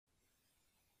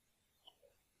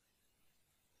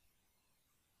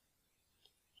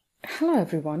Hello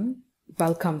everyone,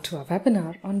 welcome to our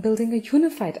webinar on building a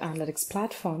unified analytics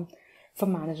platform for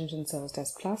ManageEngine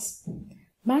ServiceDesk Plus,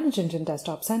 ManageEngine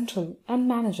Desktop Central, and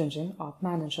ManageEngine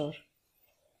OpManager.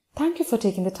 Thank you for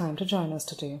taking the time to join us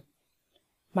today.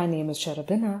 My name is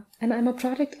Sharabina and I'm a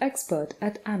product expert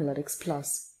at Analytics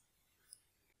Plus.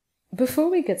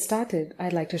 Before we get started,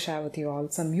 I'd like to share with you all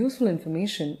some useful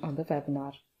information on the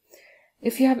webinar.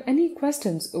 If you have any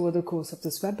questions over the course of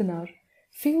this webinar,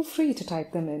 feel free to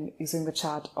type them in using the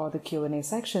chat or the Q&A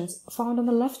sections found on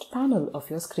the left panel of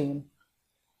your screen.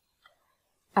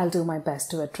 I'll do my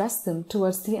best to address them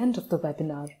towards the end of the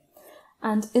webinar,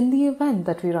 and in the event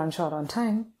that we run short on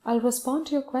time, I'll respond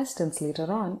to your questions later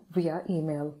on via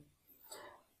email.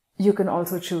 You can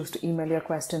also choose to email your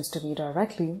questions to me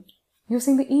directly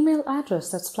using the email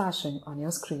address that's flashing on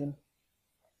your screen.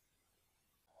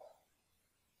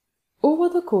 Over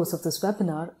the course of this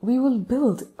webinar, we will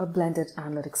build a blended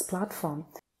analytics platform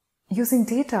using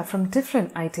data from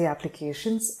different IT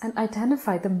applications and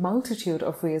identify the multitude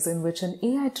of ways in which an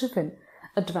AI-driven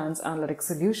advanced analytics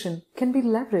solution can be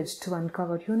leveraged to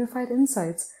uncover unified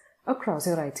insights across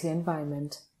your IT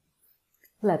environment.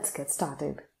 Let's get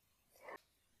started.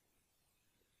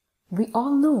 We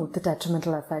all know the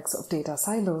detrimental effects of data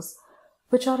silos,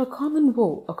 which are a common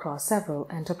woe across several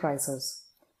enterprises.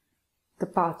 The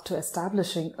path to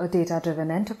establishing a data-driven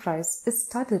enterprise is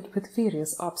studded with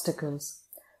various obstacles,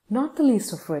 not the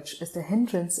least of which is the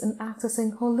hindrance in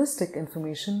accessing holistic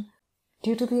information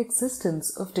due to the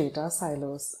existence of data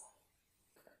silos.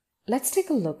 Let's take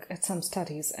a look at some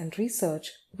studies and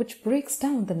research which breaks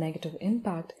down the negative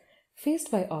impact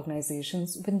faced by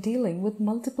organizations when dealing with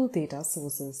multiple data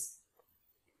sources.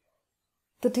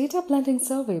 The Data Blending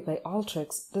Survey by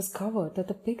Alteryx discovered that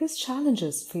the biggest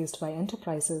challenges faced by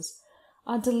enterprises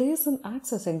are delays in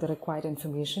accessing the required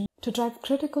information to drive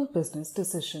critical business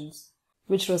decisions,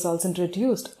 which results in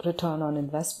reduced return on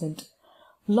investment,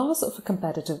 loss of a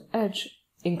competitive edge,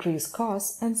 increased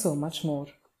costs, and so much more.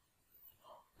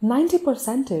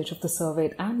 90% of the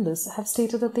surveyed analysts have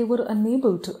stated that they were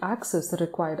unable to access the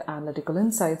required analytical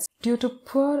insights due to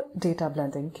poor data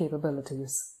blending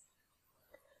capabilities.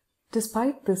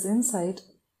 Despite this insight,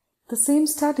 the same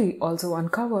study also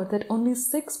uncovered that only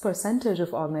 6%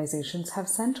 of organizations have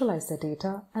centralized their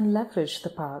data and leveraged the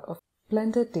power of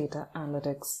blended data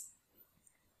analytics.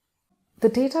 The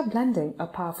Data Blending, a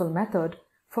Powerful Method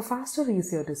for Faster,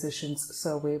 Easier Decisions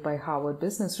survey by Harvard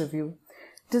Business Review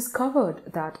discovered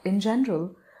that, in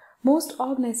general, most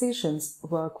organizations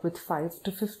work with 5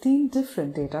 to 15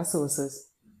 different data sources.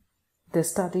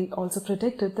 This study also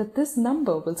predicted that this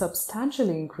number will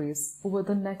substantially increase over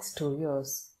the next 2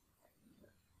 years.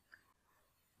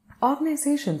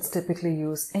 Organizations typically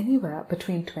use anywhere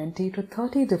between 20 to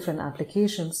 30 different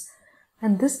applications,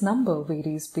 and this number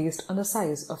varies based on the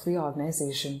size of the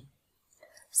organization.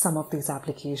 Some of these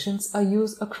applications are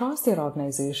used across their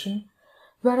organization,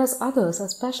 whereas others are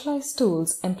specialized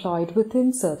tools employed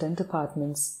within certain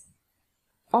departments.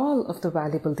 All of the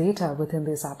valuable data within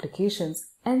these applications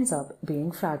ends up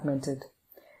being fragmented.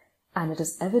 And it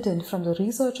is evident from the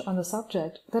research on the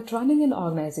subject that running an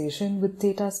organization with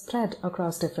data spread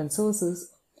across different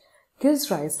sources gives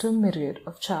rise to a myriad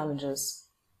of challenges.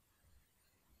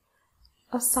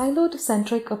 A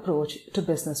siloed-centric approach to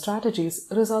business strategies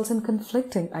results in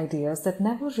conflicting ideas that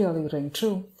never really ring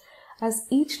true, as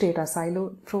each data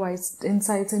silo provides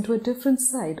insights into a different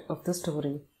side of the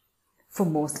story. For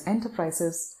most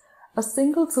enterprises, a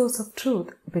single source of truth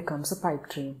becomes a pipe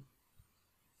dream.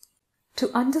 To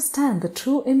understand the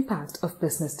true impact of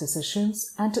business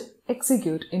decisions and to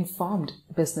execute informed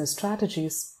business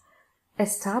strategies,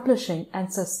 establishing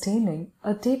and sustaining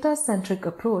a data-centric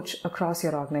approach across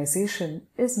your organization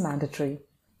is mandatory.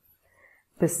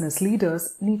 Business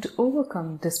leaders need to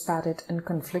overcome disparate and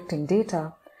conflicting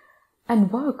data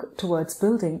and work towards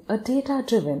building a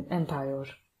data-driven empire.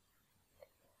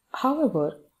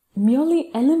 However,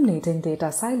 merely eliminating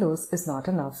data silos is not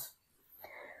enough.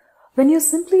 When you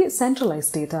simply centralize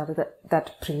data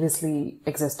that previously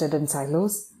existed in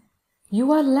silos,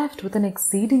 you are left with an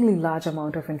exceedingly large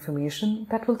amount of information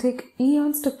that will take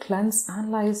eons to cleanse,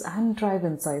 analyze, and drive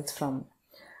insights from.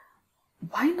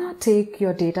 Why not take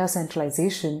your data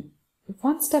centralization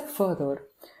one step further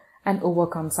and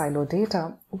overcome silo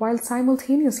data while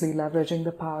simultaneously leveraging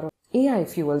the power of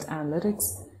AI-fueled analytics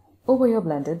over your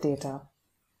blended data?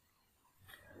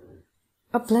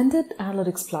 A blended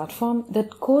analytics platform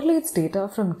that correlates data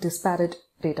from disparate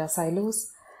data silos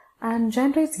and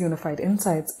generates unified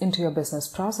insights into your business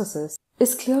processes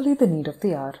is clearly the need of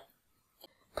the hour.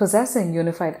 Possessing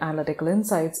unified analytical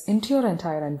insights into your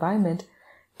entire environment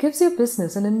gives your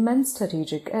business an immense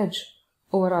strategic edge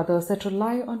over others that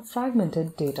rely on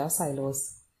fragmented data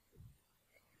silos.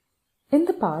 In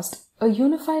the past, a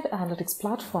unified analytics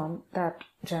platform that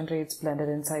generates blended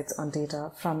insights on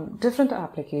data from different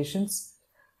applications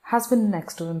has been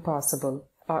next to impossible,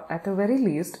 or at the very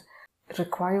least,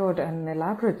 required an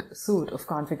elaborate suite of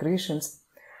configurations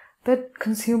that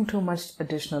consume too much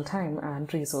additional time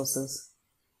and resources.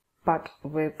 But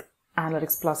with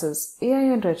Analytics Plus's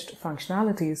AI-enriched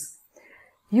functionalities,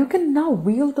 you can now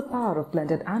wield the power of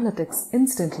blended analytics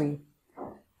instantly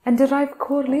and derive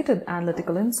correlated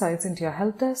analytical insights into your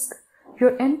help desk,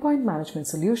 your endpoint management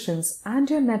solutions, and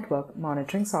your network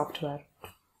monitoring software.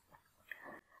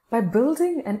 By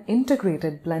building an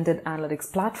integrated blended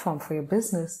analytics platform for your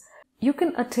business, you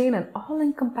can attain an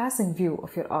all-encompassing view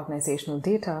of your organizational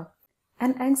data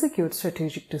and execute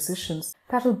strategic decisions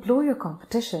that will blow your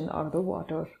competition out of the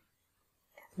water.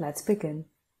 Let's begin.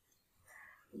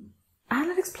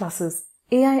 Analytics Plus's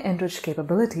AI-enriched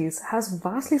capabilities has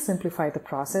vastly simplified the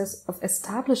process of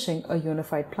establishing a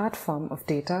unified platform of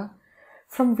data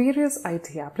from various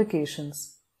IT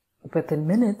applications. Within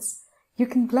minutes, you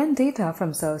can blend data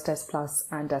from ServiceDesk Plus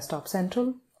and Desktop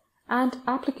Central and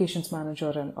Applications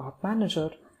Manager and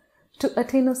OpManager to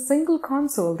attain a single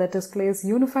console that displays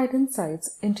unified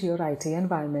insights into your IT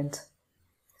environment.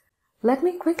 Let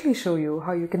me quickly show you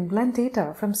how you can blend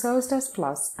data from ServiceDesk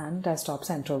Plus and Desktop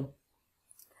Central.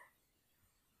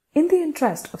 In the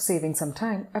interest of saving some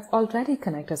time, I've already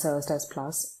connected ServiceDesk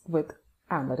Plus with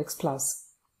Analytics Plus.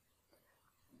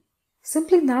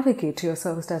 Simply navigate to your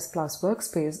ServiceDesk Plus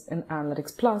workspace in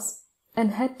Analytics Plus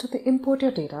and head to the Import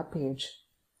Your Data page.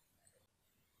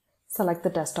 Select the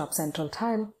Desktop Central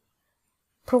tile,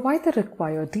 provide the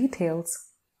required details,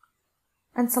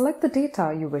 and select the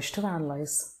data you wish to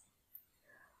analyze.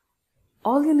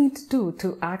 All you need to do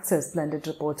to access blended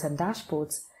reports and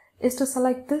dashboards is to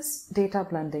select this data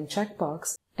blending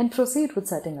checkbox and proceed with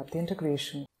setting up the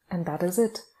integration. And that is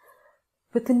it.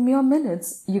 Within mere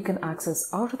minutes, you can access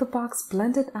out-of-the-box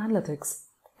blended analytics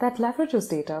that leverages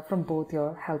data from both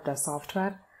your help desk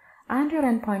software and your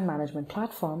endpoint management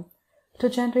platform to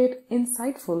generate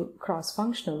insightful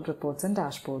cross-functional reports and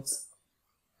dashboards.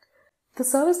 The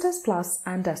ServiceDesk Plus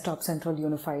and Desktop Central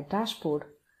Unified Dashboard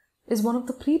is one of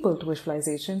the pre-built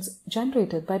visualizations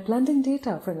generated by blending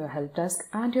data from your help desk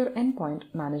and your endpoint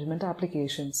management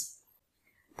applications.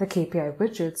 The KPI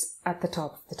widgets at the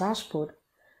top of the dashboard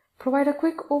provide a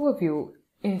quick overview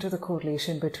into the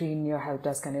correlation between your help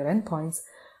desk and your endpoints,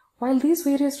 while these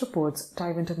various reports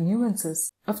dive into the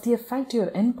nuances of the effect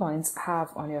your endpoints have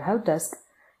on your help desk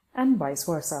and vice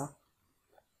versa.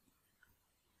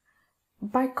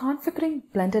 By configuring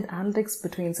blended analytics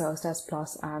between ServiceDesk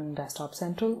Plus and Desktop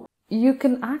Central, you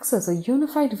can access a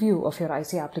unified view of your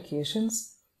IT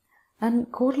applications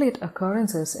and correlate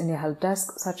occurrences in your help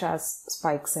desk such as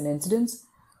spikes in incidents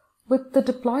with the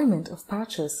deployment of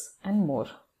patches and more.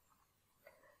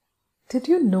 Did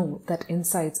you know that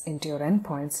insights into your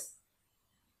endpoints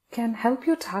can help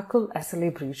you tackle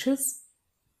SLA breaches?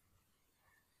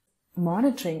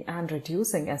 Monitoring and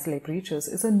reducing SLA breaches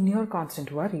is a near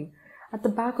constant worry at the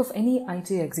back of any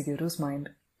IT executive's mind,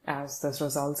 as this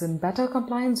results in better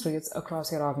compliance rates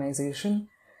across your organization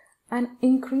and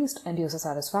increased end-user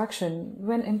satisfaction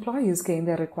when employees gain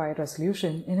their required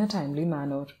resolution in a timely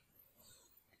manner.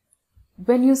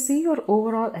 When you see your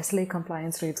overall SLA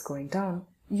compliance rates going down,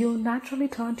 you naturally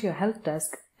turn to your help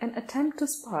desk and attempt to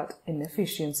spot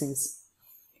inefficiencies.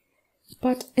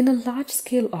 But in a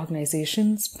large-scale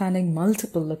organization spanning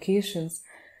multiple locations,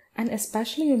 and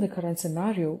especially in the current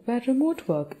scenario where remote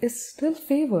work is still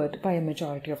favored by a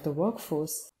majority of the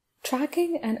workforce,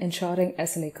 tracking and ensuring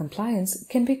SLA compliance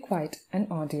can be quite an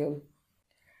ordeal.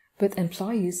 With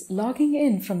employees logging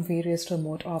in from various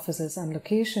remote offices and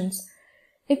locations,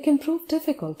 it can prove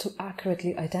difficult to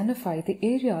accurately identify the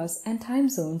areas and time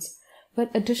zones where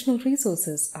additional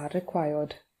resources are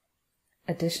required.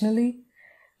 Additionally,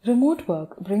 remote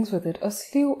work brings with it a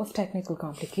slew of technical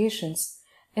complications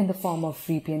in the form of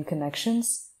VPN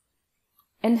connections,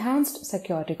 enhanced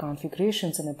security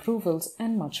configurations and approvals,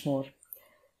 and much more.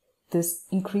 This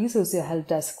increases your help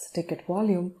desk's ticket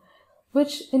volume,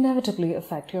 which inevitably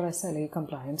affect your SLA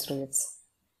compliance rates.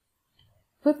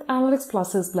 With Analytics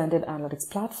Plus's blended analytics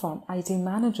platform, IT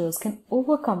managers can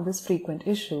overcome this frequent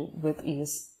issue with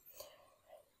ease.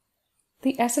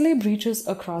 The SLA breaches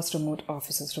across remote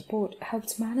offices report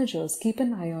helps managers keep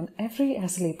an eye on every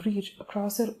SLA breach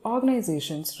across your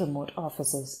organization's remote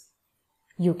offices.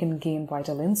 You can gain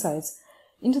vital insights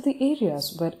into the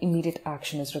areas where immediate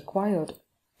action is required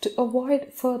to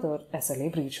avoid further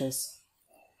SLA breaches.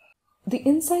 The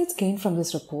insights gained from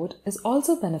this report is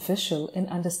also beneficial in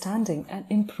understanding and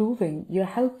improving your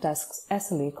help desk's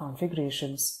SLA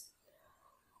configurations.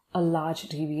 A large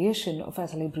deviation of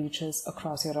SLA breaches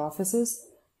across your offices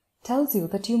tells you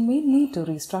that you may need to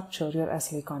restructure your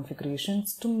SLA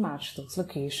configurations to match those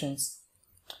locations.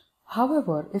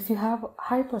 However, if you have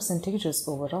high percentages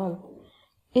overall,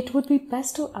 it would be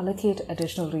best to allocate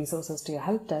additional resources to your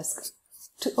help desk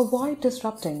to avoid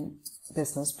disrupting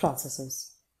business processes.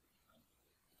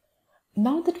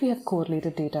 Now that we have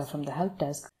correlated data from the help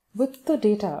desk with the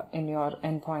data in your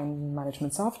endpoint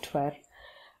management software,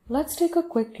 let's take a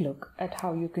quick look at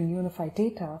how you can unify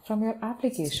data from your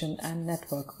application and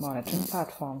network monitoring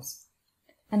platforms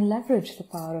and leverage the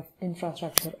power of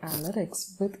infrastructure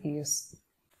analytics with ease.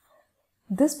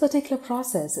 This particular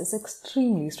process is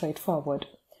extremely straightforward.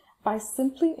 By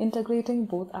simply integrating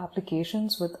both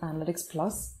applications with Analytics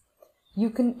Plus, you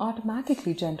can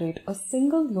automatically generate a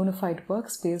single unified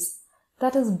workspace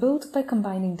that is built by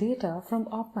combining data from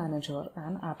OpManager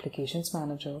and Applications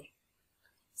Manager.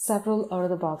 Several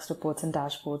out-of-the-box reports and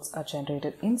dashboards are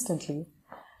generated instantly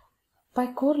by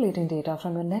correlating data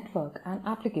from your network and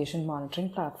application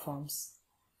monitoring platforms.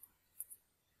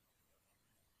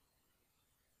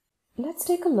 Let's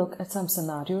take a look at some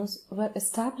scenarios where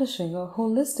establishing a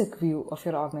holistic view of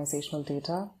your organizational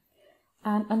data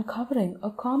and uncovering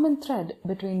a common thread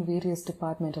between various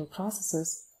departmental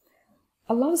processes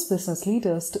allows business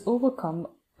leaders to overcome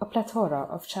a plethora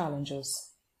of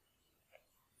challenges.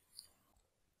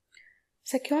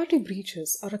 Security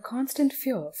breaches are a constant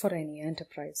fear for any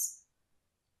enterprise.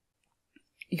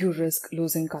 You risk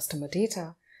losing customer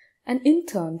data and in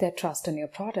turn their trust in your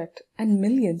product and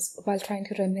millions while trying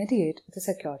to remediate the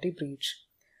security breach.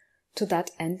 To that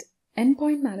end,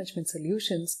 endpoint management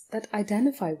solutions that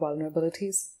identify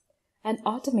vulnerabilities and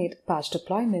automate patch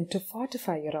deployment to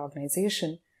fortify your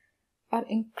organization are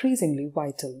increasingly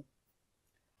vital.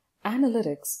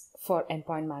 Analytics for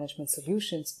endpoint management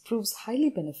solutions proves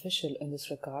highly beneficial in this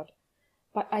regard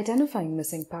by identifying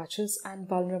missing patches and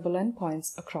vulnerable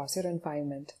endpoints across your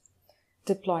environment.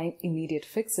 Deploying immediate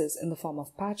fixes in the form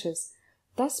of patches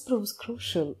thus proves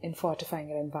crucial in fortifying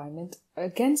your environment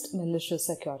against malicious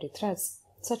security threats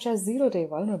such as zero-day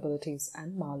vulnerabilities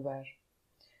and malware.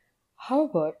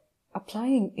 However,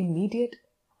 applying immediate,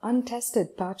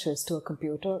 untested patches to a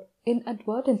computer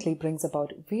inadvertently brings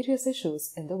about various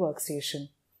issues in the workstation,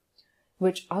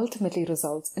 which ultimately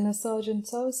results in a surge in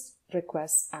service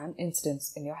requests and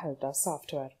incidents in your help desk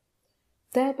software,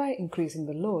 thereby increasing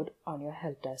the load on your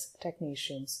help desk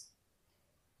technicians.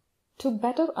 To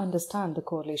better understand the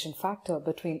correlation factor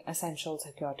between essential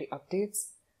security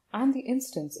updates and the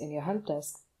incidents in your help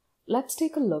desk, let's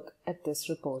take a look at this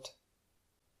report.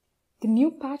 The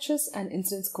New Patches and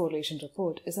Incidents Correlation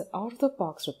Report is an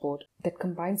out-of-the-box report that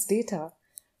combines data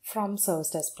from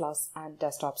ServiceDesk Plus and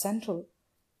Desktop Central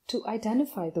to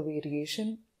identify the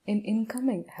variation in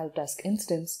incoming help desk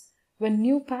incidents when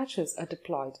new patches are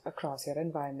deployed across your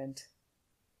environment.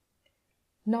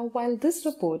 Now, while this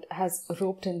report has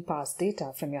roped in past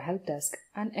data from your help desk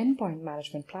and endpoint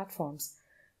management platforms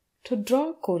to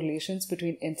draw correlations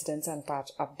between incidents and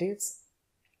patch updates,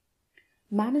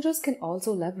 managers can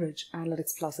also leverage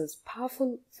Analytics Plus's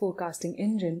powerful forecasting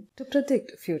engine to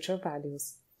predict future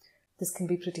values. This can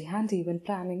be pretty handy when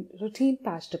planning routine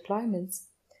patch deployments,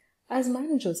 as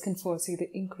managers can foresee the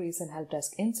increase in help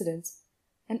desk incidents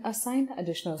and assign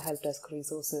additional help desk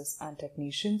resources and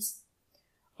technicians,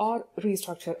 or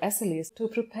restructure SLAs to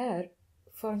prepare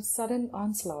for a sudden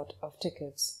onslaught of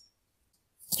tickets.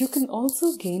 You can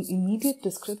also gain immediate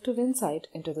descriptive insight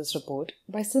into this report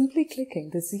by simply clicking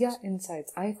the ZIA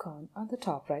Insights icon on the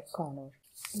top right corner.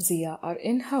 ZIA, our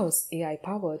in-house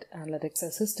AI-powered analytics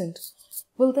assistant,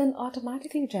 will then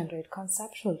automatically generate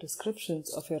conceptual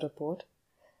descriptions of your report,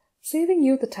 saving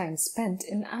you the time spent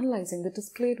in analyzing the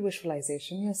displayed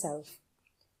visualization yourself.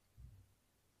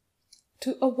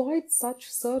 To avoid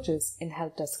such surges in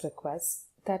help desk requests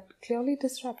that clearly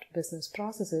disrupt business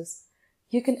processes,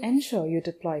 you can ensure you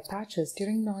deploy patches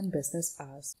during non-business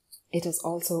hours. It is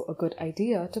also a good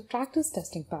idea to practice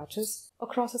testing patches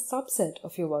across a subset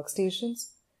of your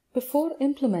workstations before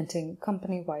implementing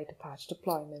company-wide patch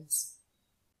deployments.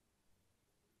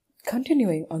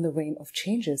 Continuing on the vein of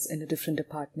changes in a different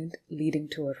department leading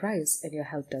to a rise in your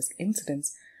help desk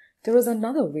incidents, there is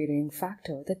another varying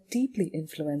factor that deeply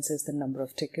influences the number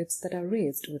of tickets that are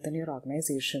raised within your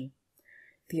organization: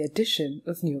 the addition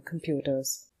of new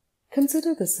computers.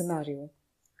 Consider this scenario.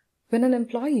 When an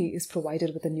employee is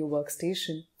provided with a new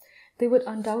workstation, they would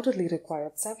undoubtedly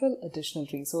require several additional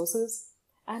resources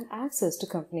and access to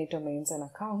company domains and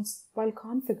accounts while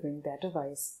configuring their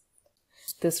device.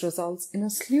 This results in a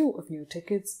slew of new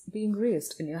tickets being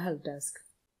raised in your help desk.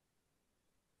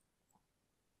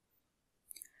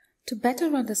 To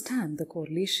better understand the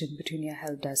correlation between your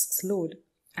help desk's load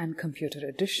and computer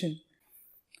addition,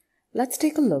 let's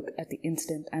take a look at the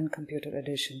Incident and Computer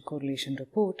Addition Correlation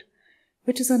Report,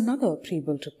 which is another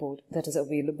pre-built report that is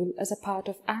available as a part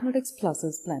of Analytics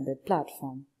Plus's blended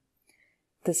platform.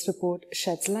 This report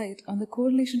sheds light on the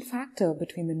correlation factor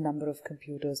between the number of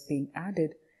computers being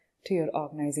added to your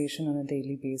organization on a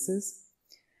daily basis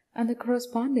and the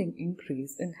corresponding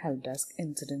increase in help desk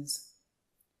incidents.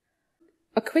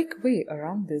 A quick way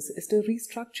around this is to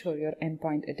restructure your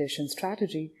endpoint addition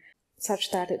strategy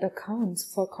such that it accounts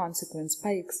for consequent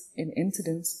spikes in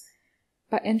incidents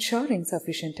by ensuring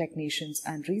sufficient technicians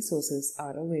and resources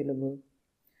are available.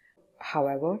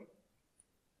 However,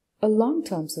 a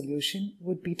long-term solution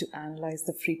would be to analyze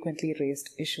the frequently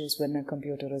raised issues when a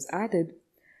computer is added,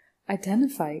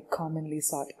 identify commonly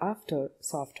sought-after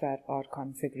software or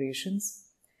configurations,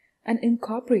 and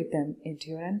incorporate them into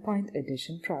your endpoint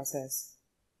addition process.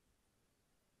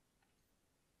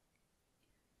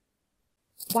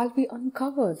 While we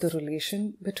uncover the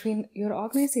relation between your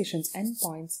organization's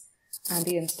endpoints and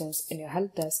the instance in your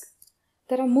help desk,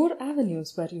 there are more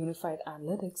avenues where unified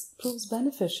analytics proves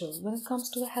beneficial when it comes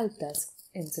to the help desk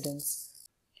incidents.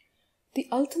 The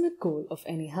ultimate goal of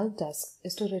any help desk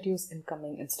is to reduce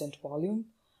incoming incident volume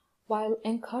while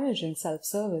encouraging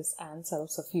self-service and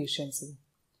self-sufficiency.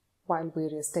 While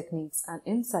various techniques and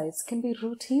insights can be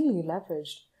routinely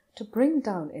leveraged to bring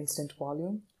down incident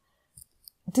volume,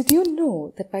 did you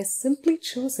know that by simply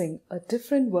choosing a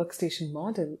different workstation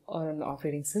model or an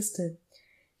operating system,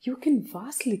 you can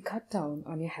vastly cut down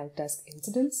on your help desk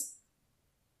incidents?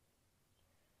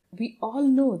 We all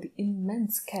know the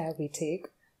immense care we take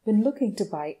when looking to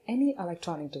buy any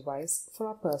electronic device for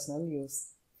our personal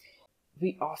use.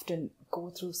 We often go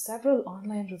through several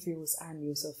online reviews and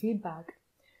user feedback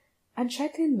and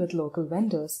check in with local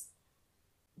vendors,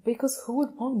 because who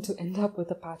would want to end up with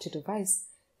a patchy device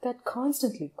that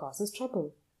constantly causes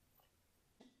trouble?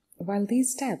 While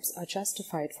these steps are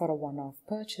justified for a one-off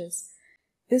purchase,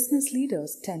 business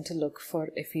leaders tend to look for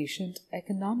efficient,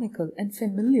 economical, and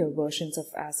familiar versions of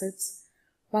assets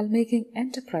while making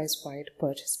enterprise-wide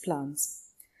purchase plans,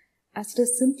 as it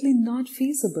is simply not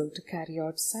feasible to carry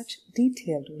out such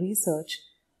detailed research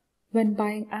when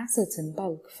buying assets in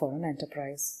bulk for an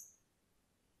enterprise.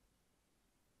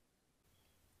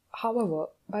 However,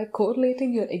 by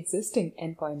correlating your existing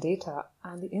endpoint data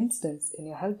and the incidents in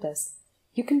your help desk,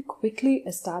 you can quickly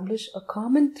establish a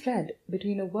common thread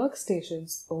between a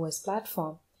workstation's OS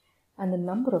platform and the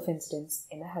number of incidents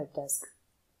in a help desk.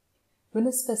 When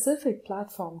a specific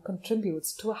platform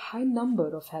contributes to a high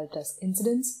number of help desk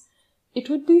incidents, it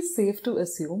would be safe to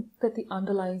assume that the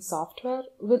underlying software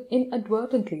will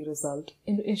inadvertently result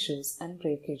in issues and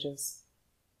breakages.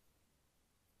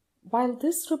 While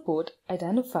this report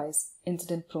identifies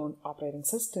incident-prone operating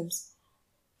systems,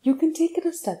 you can take it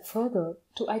a step further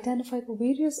to identify the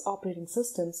various operating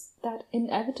systems that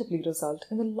inevitably result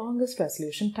in the longest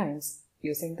resolution times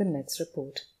using the next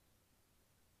report.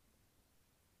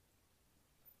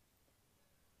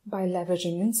 By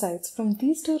leveraging insights from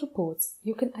these two reports,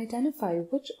 you can identify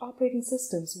which operating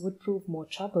systems would prove more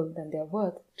trouble than they're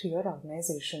worth to your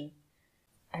organization.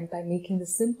 And by making the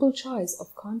simple choice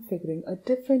of configuring a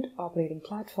different operating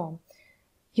platform,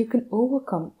 you can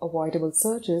overcome avoidable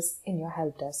surges in your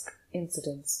help desk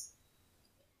incidents.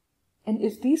 And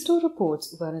if these two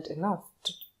reports weren't enough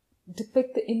to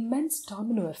depict the immense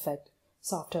domino effect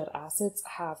software assets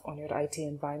have on your IT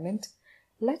environment,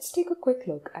 let's take a quick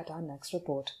look at our next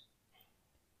report.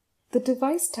 The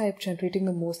device type generating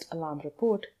the most alarm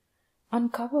report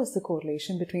uncovers the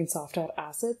correlation between software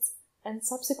assets and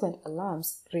subsequent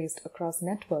alarms raised across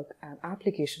network and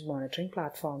application monitoring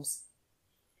platforms.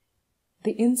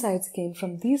 The insights gained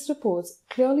from these reports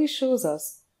clearly shows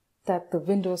us that the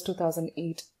Windows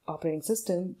 2008 operating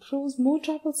system proves more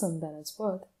troublesome than it's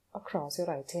worth across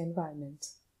your IT environment.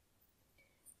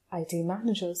 IT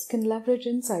managers can leverage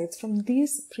insights from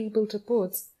these pre-built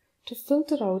reports to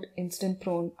filter out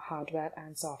incident-prone hardware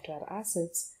and software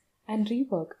assets and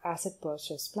rework asset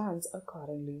purchase plans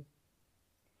accordingly.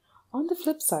 On the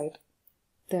flip side,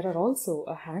 there are also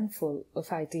a handful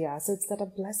of IT assets that are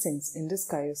blessings in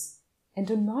disguise and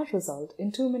do not result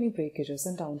in too many breakages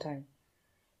and downtime.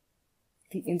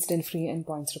 The Incident-Free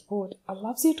Endpoints report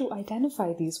allows you to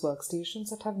identify these workstations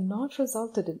that have not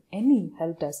resulted in any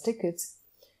help desk tickets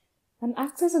and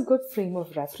acts as a good frame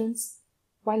of reference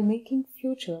while making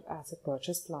future asset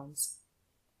purchase plans.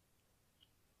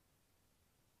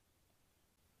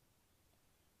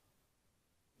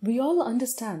 We all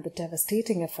understand the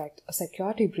devastating effect a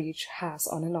security breach has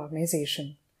on an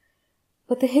organization.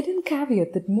 But the hidden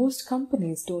caveat that most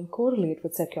companies don't correlate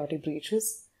with security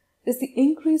breaches is the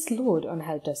increased load on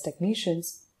help desk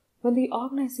technicians when the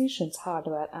organization's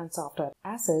hardware and software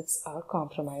assets are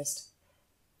compromised.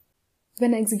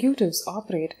 When executives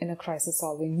operate in a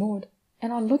crisis-solving mode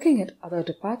and are looking at other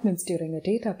departments during a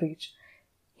data breach,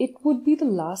 it would be the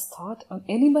last thought on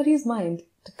anybody's mind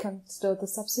to consider the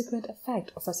subsequent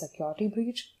effect of a security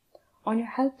breach on your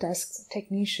help desk's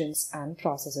technicians and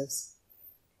processes.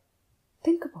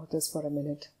 Think about this for a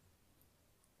minute.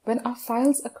 When our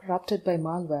files are corrupted by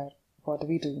malware, what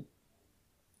do?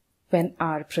 When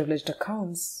our privileged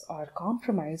accounts are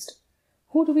compromised,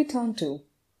 who do we turn to?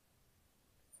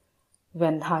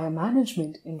 When higher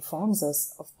management informs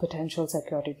us of potential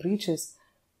security breaches,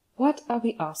 what are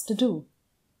we asked to do?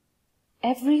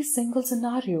 Every single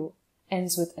scenario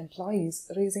ends with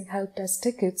employees raising help desk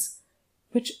tickets,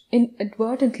 which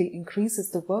inadvertently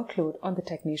increases the workload on the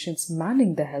technicians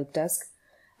manning the help desk,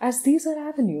 as these are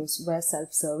avenues where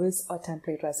self-service or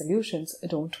template resolutions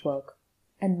don't work,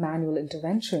 and manual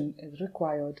intervention is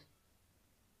required.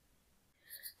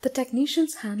 The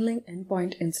Technicians Handling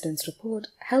Endpoint Incidents report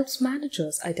helps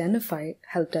managers identify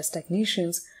help desk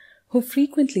technicians who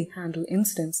frequently handle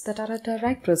incidents that are a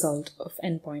direct result of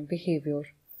endpoint behavior.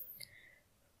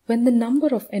 When the number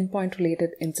of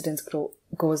endpoint-related incidents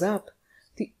goes up,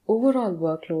 the overall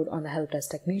workload on the help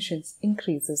desk technicians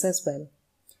increases as well.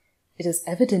 It is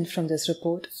evident from this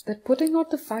report that putting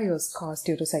out the fires caused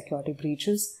due to security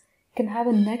breaches can have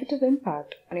a negative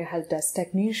impact on your help desk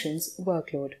technicians'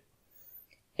 workload.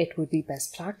 It would be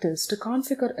best practice to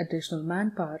configure additional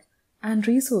manpower and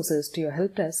resources to your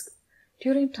help desk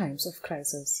during times of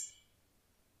crisis.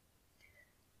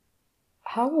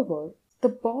 However, the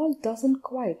ball doesn't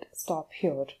quite stop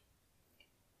here.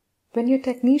 When your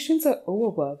technicians are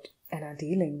overworked and are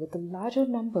dealing with a larger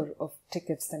number of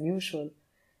tickets than usual,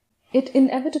 it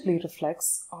inevitably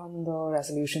reflects on the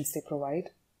resolutions they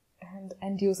provide, and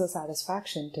end-user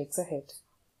satisfaction takes a hit.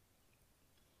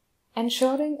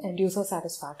 Ensuring end-user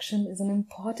satisfaction is an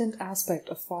important aspect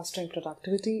of fostering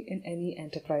productivity in any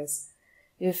enterprise.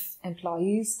 If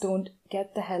employees don't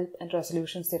get the help and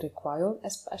resolutions they require,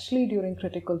 especially during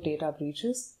critical data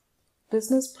breaches,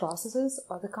 business processes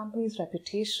or the company's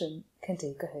reputation can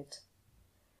take a hit.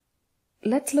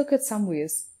 Let's look at some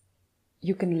ways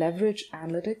you can leverage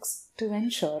analytics to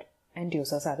ensure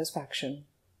end-user satisfaction.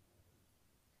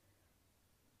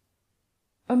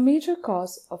 A major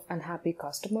cause of unhappy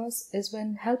customers is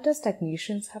when help desk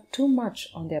technicians have too much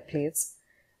on their plates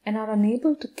and are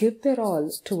unable to give their all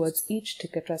towards each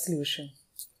ticket resolution.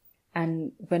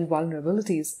 And when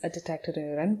vulnerabilities are detected in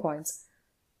your endpoints,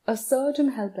 a surge in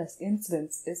help desk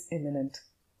incidents is imminent.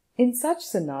 In such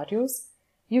scenarios,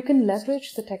 you can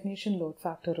leverage the Technician Load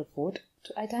Factor report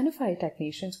to identify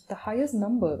technicians with the highest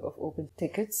number of open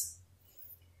tickets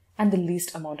and the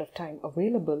least amount of time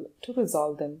available to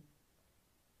resolve them.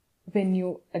 When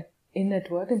you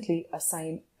inadvertently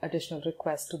assign additional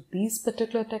requests to these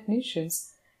particular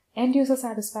technicians, end-user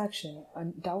satisfaction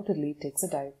undoubtedly takes a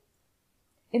dive.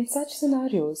 In such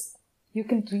scenarios, you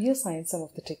can reassign some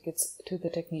of the tickets to the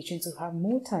technicians who have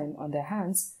more time on their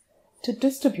hands to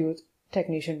distribute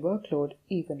technician workload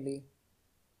evenly.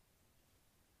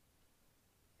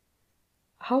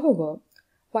 However,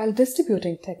 while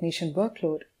distributing technician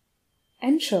workload,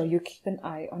 ensure you keep an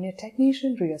eye on your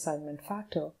technician reassignment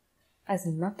factor, as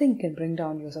nothing can bring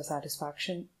down user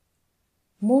satisfaction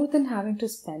more than having to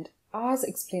spend hours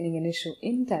explaining an issue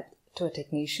in depth to a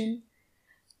technician,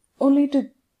 only to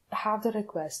have the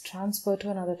request transferred to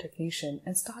another technician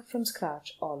and start from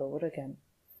scratch all over again.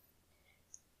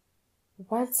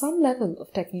 While some level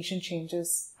of technician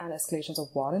changes and escalations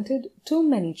are warranted, too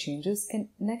many changes can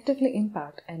negatively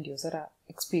impact end-user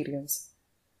experience,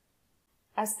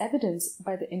 as evidenced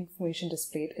by the information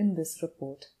displayed in this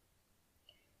report.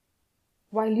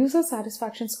 While user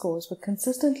satisfaction scores were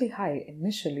consistently high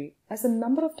initially, as the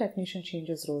number of technician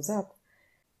changes rose up,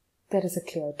 there is a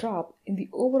clear drop in the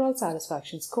overall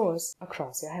satisfaction scores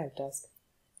across your help desk.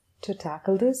 To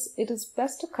tackle this, it is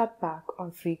best to cut back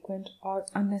on frequent or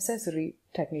unnecessary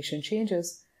technician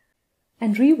changes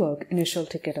and rework initial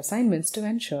ticket assignments to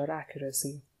ensure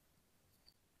accuracy.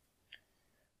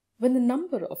 When the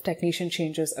number of technician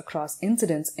changes across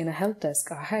incidents in a help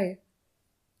desk are high,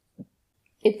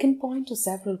 it can point to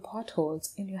several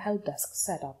potholes in your help desk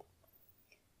setup.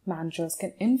 Managers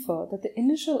can infer that the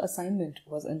initial assignment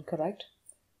was incorrect,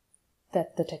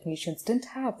 that the technicians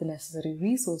didn't have the necessary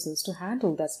resources to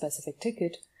handle that specific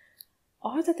ticket,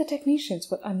 or that the technicians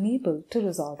were unable to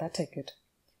resolve that ticket,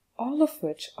 all of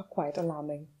which are quite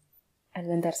alarming. And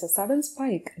when there's a sudden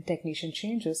spike in technician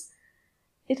changes,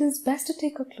 it is best to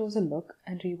take a closer look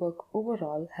and rework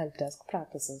overall help desk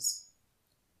practices.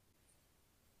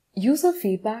 User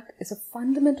feedback is a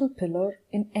fundamental pillar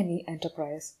in any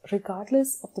enterprise,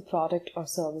 regardless of the product or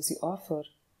service you offer.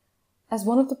 As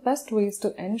one of the best ways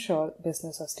to ensure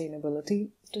business sustainability,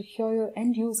 to hear your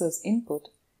end users' input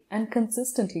and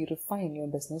consistently refine your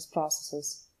business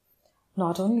processes.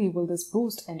 Not only will this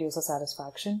boost end user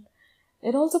satisfaction,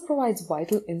 it also provides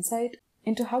vital insight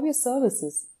into how your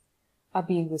services are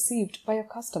being received by your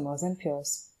customers and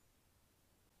peers.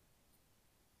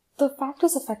 The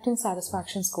Factors Affecting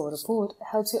Satisfaction Score report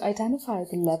helps you identify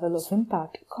the level of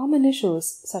impact common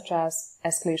issues such as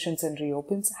escalations and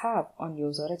reopens have on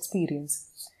user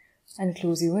experience, and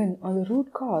clues you in on the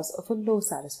root cause of a low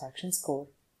satisfaction score.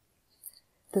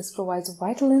 This provides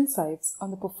vital insights on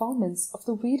the performance of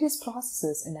the various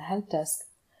processes in a help desk,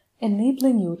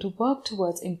 enabling you to work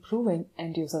towards improving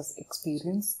end users'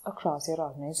 experience across your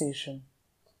organization.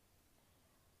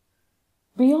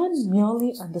 Beyond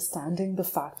merely understanding the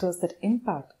factors that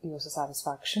impact user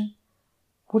satisfaction,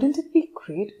 wouldn't it be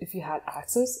great if you had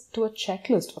access to a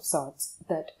checklist of sorts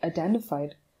that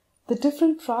identified the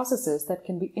different processes that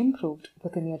can be improved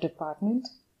within your department?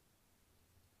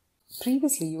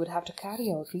 Previously, you would have to carry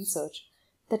out research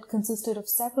that consisted of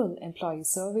several employee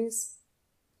surveys,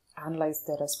 analyze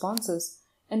their responses,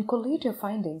 and collate your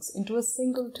findings into a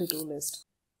single to-do list.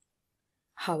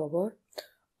 However,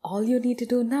 all you need to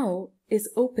do now is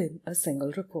open a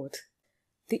single report.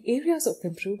 The Areas of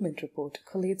Improvement report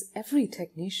collates every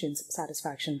technician's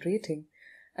satisfaction rating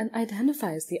and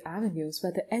identifies the avenues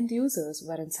where the end users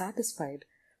were unsatisfied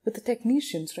with the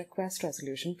technician's request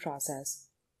resolution process.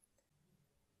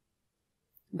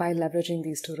 By leveraging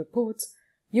these two reports,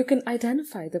 you can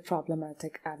identify the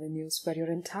problematic avenues where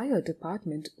your entire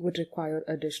department would require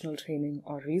additional training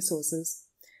or resources,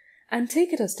 and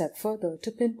take it a step further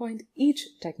to pinpoint each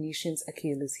technician's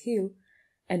Achilles heel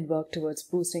and work towards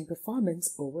boosting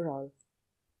performance overall.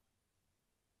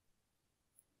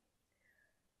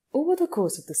 Over the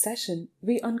course of the session,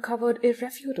 we uncovered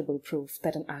irrefutable proof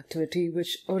that an activity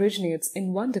which originates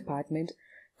in one department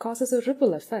causes a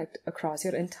ripple effect across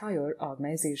your entire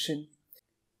organization.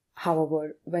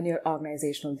 However, when your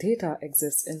organizational data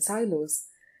exists in silos,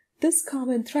 this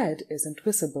common thread isn't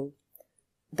visible,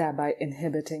 thereby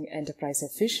inhibiting enterprise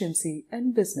efficiency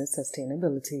and business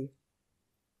sustainability.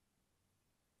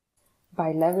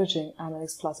 By leveraging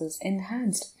Analytics Plus's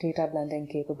enhanced data blending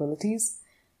capabilities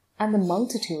and the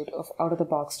multitude of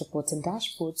out-of-the-box reports and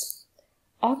dashboards,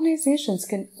 organizations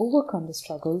can overcome the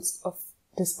struggles of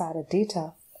disparate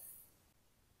data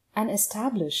and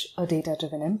establish a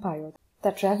data-driven empire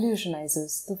that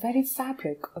revolutionizes the very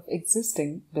fabric of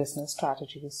existing business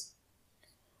strategies.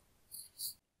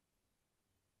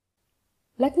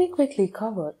 Let me quickly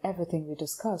cover everything we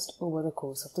discussed over the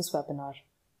course of this webinar.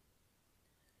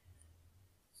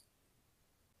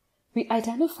 We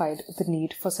identified the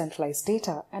need for centralized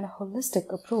data and a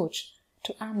holistic approach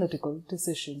to analytical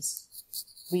decisions.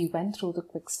 We went through the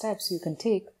quick steps you can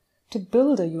take to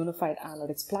build a unified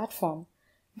analytics platform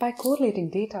by correlating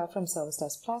data from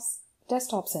ServiceDesk Plus,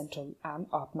 Desktop Central, and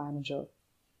OpManager.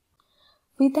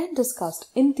 We then discussed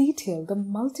in detail the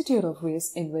multitude of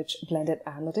ways in which blended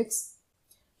analytics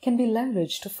can be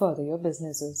leveraged to further your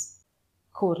businesses,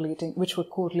 which were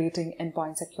correlating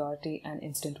endpoint security and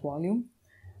incident volume,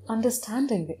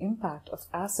 understanding the impact of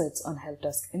assets on help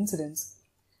desk incidents,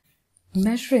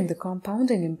 measuring the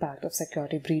compounding impact of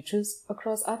security breaches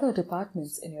across other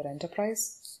departments in your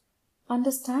enterprise,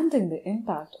 understanding the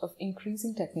impact of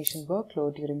increasing technician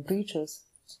workload during breaches,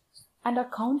 and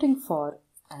accounting for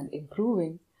and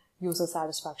improving user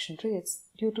satisfaction rates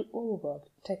due to overworked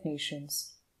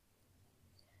technicians.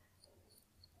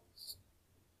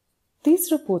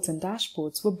 These reports and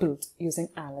dashboards were built using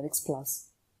Analytics Plus,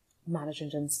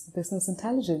 ManageEngine's business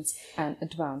intelligence and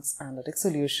advanced analytics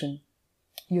solution,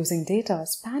 using data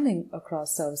spanning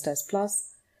across ServiceDesk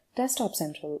Plus, Desktop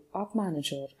Central,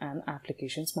 OpManager, and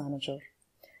Applications Manager.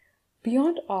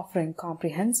 Beyond offering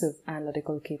comprehensive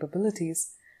analytical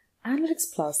capabilities,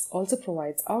 Analytics Plus also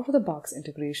provides out-of-the-box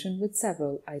integration with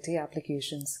several IT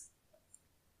applications.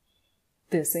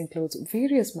 This includes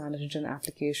various ManageEngine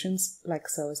applications like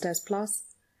ServiceDesk Plus,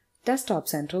 Desktop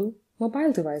Central,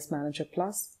 Mobile Device Manager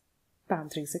Plus,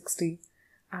 PAM360,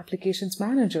 Applications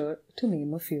Manager, to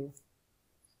name a few.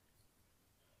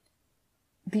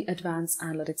 The Advanced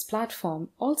Analytics platform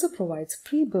also provides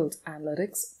pre-built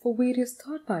analytics for various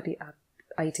third-party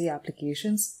IT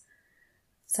applications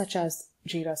such as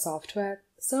Jira Software,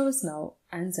 ServiceNow,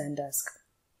 and Zendesk.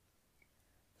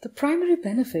 The primary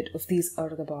benefit of these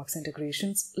out-of-the-box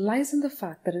integrations lies in the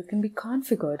fact that it can be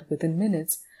configured within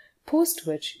minutes, post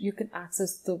which you can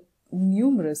access the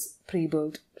numerous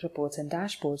pre-built reports and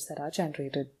dashboards that are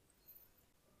generated.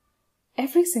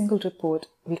 Every single report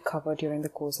we covered during the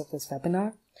course of this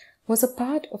webinar was a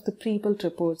part of the pre-built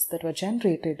reports that were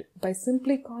generated by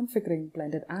simply configuring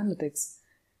blended analytics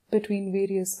between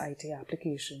various IT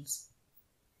applications.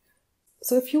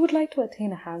 So if you would like to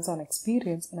attain a hands-on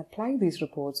experience and apply these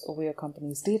reports over your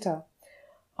company's data,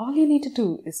 all you need to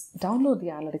do is download the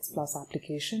Analytics Plus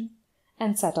application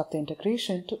and set up the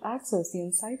integration to access the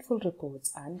insightful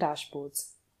reports and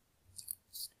dashboards.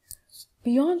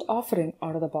 Beyond offering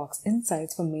out-of-the-box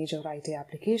insights for major IT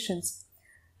applications,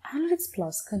 Analytics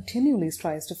Plus continually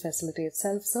strives to facilitate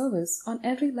self-service on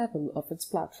every level of its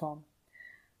platform.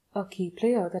 A key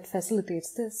player that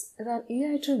facilitates this is our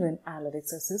AI-driven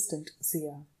analytics assistant,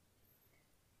 Zia.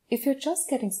 If you're just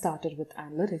getting started with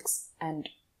analytics and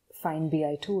find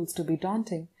BI tools to be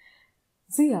daunting,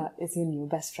 Zia is your new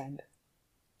best friend.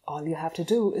 All you have to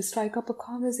do is strike up a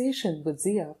conversation with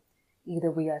Zia,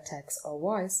 either via text or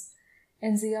voice,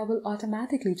 and Zia will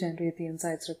automatically generate the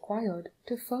insights required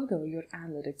to further your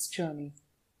analytics journey.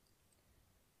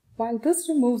 While this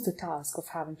removes the task of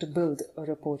having to build a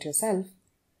report yourself,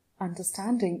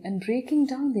 understanding and breaking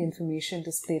down the information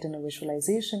displayed in a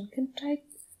visualization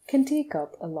can take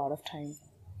up a lot of time.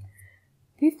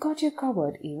 We've got you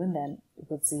covered even then.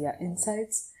 With Zia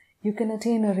Insights, you can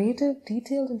attain a rated,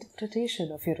 detailed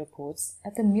interpretation of your reports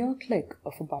at the mere click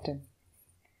of a button.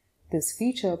 This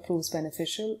feature proves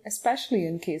beneficial, especially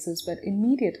in cases where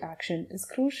immediate action is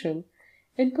crucial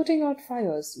in putting out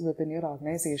fires within your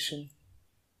organization.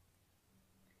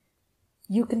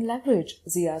 You can leverage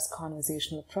Zia's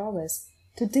conversational prowess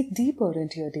to dig deeper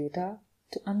into your data,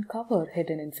 to uncover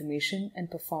hidden information and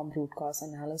perform root cause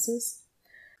analysis,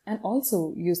 and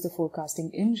also use the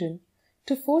forecasting engine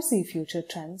to foresee future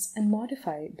trends and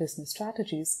modify business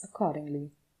strategies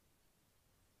accordingly.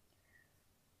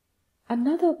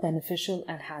 Another beneficial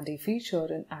and handy feature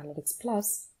in Analytics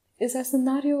Plus is a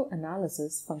scenario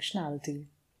analysis functionality.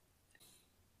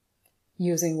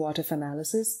 Using what-if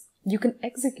analysis, you can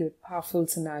execute powerful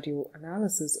scenario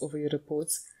analysis over your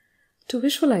reports to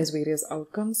visualize various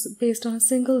outcomes based on a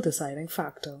single deciding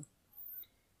factor.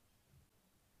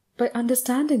 By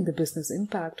understanding the business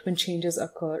impact when changes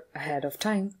occur ahead of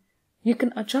time, you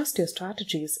can adjust your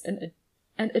strategies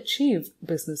and achieve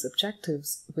business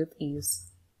objectives with ease.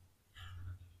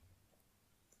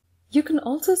 You can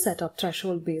also set up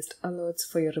threshold-based alerts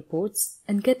for your reports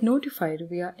and get notified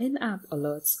via in-app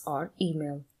alerts or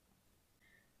email.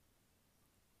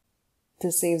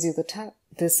 This saves you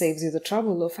the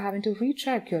trouble of having to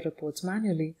recheck your reports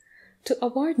manually to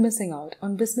avoid missing out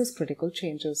on business-critical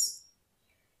changes.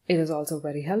 It is also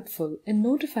very helpful in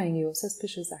notifying you of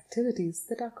suspicious activities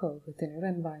that occur within your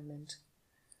environment.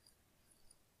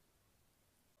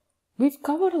 We've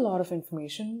covered a lot of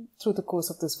information through the course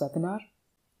of this webinar,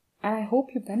 and I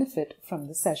hope you benefit from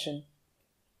this session.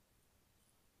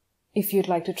 If you'd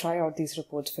like to try out these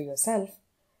reports for yourself,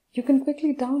 you can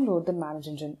quickly download the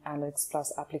ManageEngine Analytics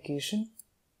Plus application,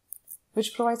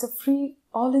 which provides a free,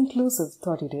 all-inclusive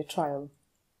 30-day trial.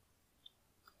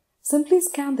 Simply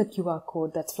scan the QR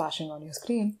code that's flashing on your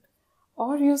screen,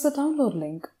 or use the download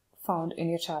link found in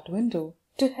your chat window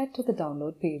to head to the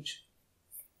download page.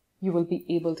 You will be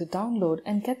able to download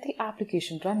and get the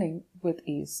application running with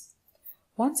ease.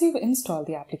 Once you've installed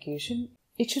the application,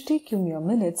 it should take you mere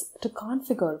minutes to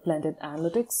configure blended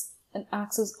analytics and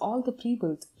access all the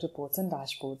pre-built reports and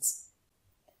dashboards.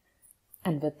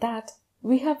 And with that,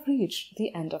 we have reached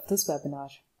the end of this webinar.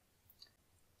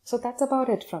 So that's about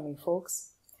it from me, folks.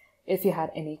 If you had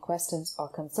any questions or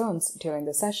concerns during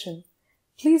the session,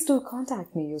 please do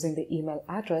contact me using the email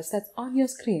address that's on your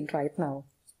screen right now.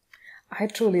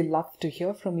 I'd truly love to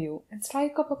hear from you and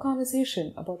strike up a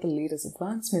conversation about the latest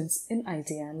advancements in IT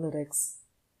analytics.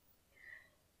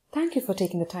 Thank you for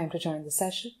taking the time to join the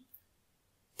session.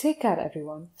 Take care,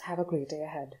 everyone. Have a great day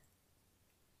ahead.